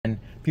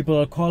people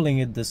are calling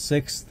it the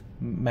sixth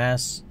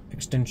mass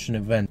extinction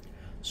event.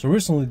 So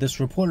recently this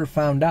reporter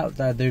found out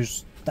that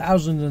there's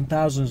thousands and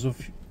thousands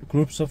of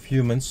groups of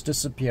humans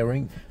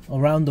disappearing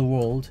around the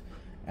world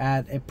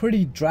at a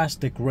pretty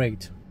drastic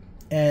rate,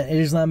 and it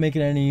is not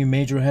making any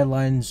major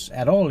headlines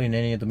at all in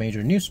any of the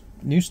major news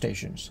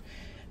stations.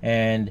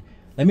 And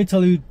let me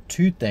tell you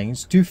two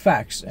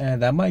facts,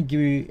 and that might give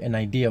you an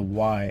idea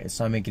why it's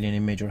not making any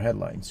major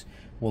headlines.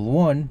 Well,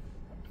 one,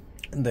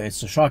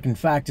 it's a shocking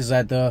fact, is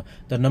that the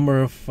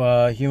number of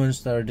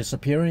humans that are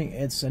disappearing,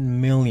 it's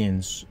in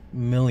millions.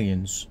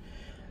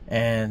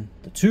 And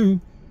the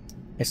two,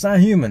 it's not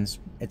humans,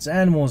 it's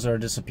animals that are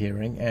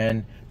disappearing,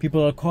 and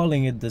people are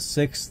calling it the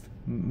sixth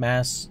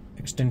mass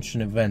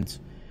extinction event.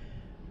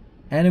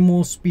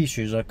 Animal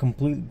species are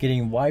completely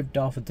getting wiped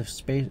off at the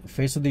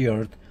face of the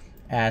earth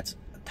at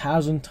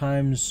 1,000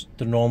 times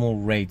the normal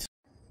rate.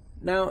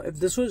 Now, if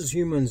this was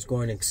humans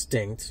going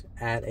extinct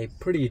at a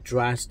pretty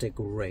drastic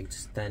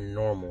rate than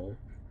normal,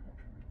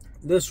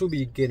 this would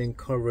be getting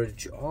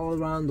coverage all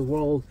around the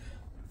world,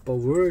 but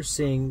we're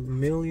seeing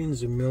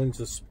millions and millions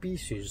of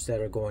species that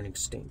are going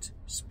extinct.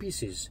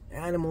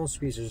 Animal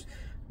species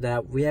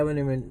that we haven't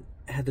even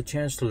had the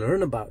chance to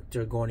learn about,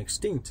 they're going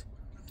extinct.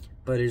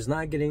 But it's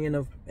not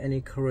getting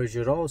any coverage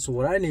at all. So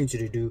what I need you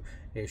to do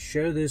is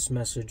share this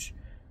message,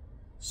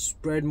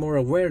 spread more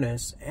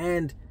awareness,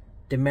 and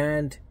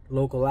demand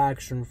local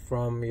action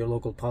from your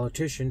local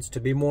politicians to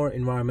be more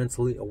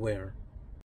environmentally aware.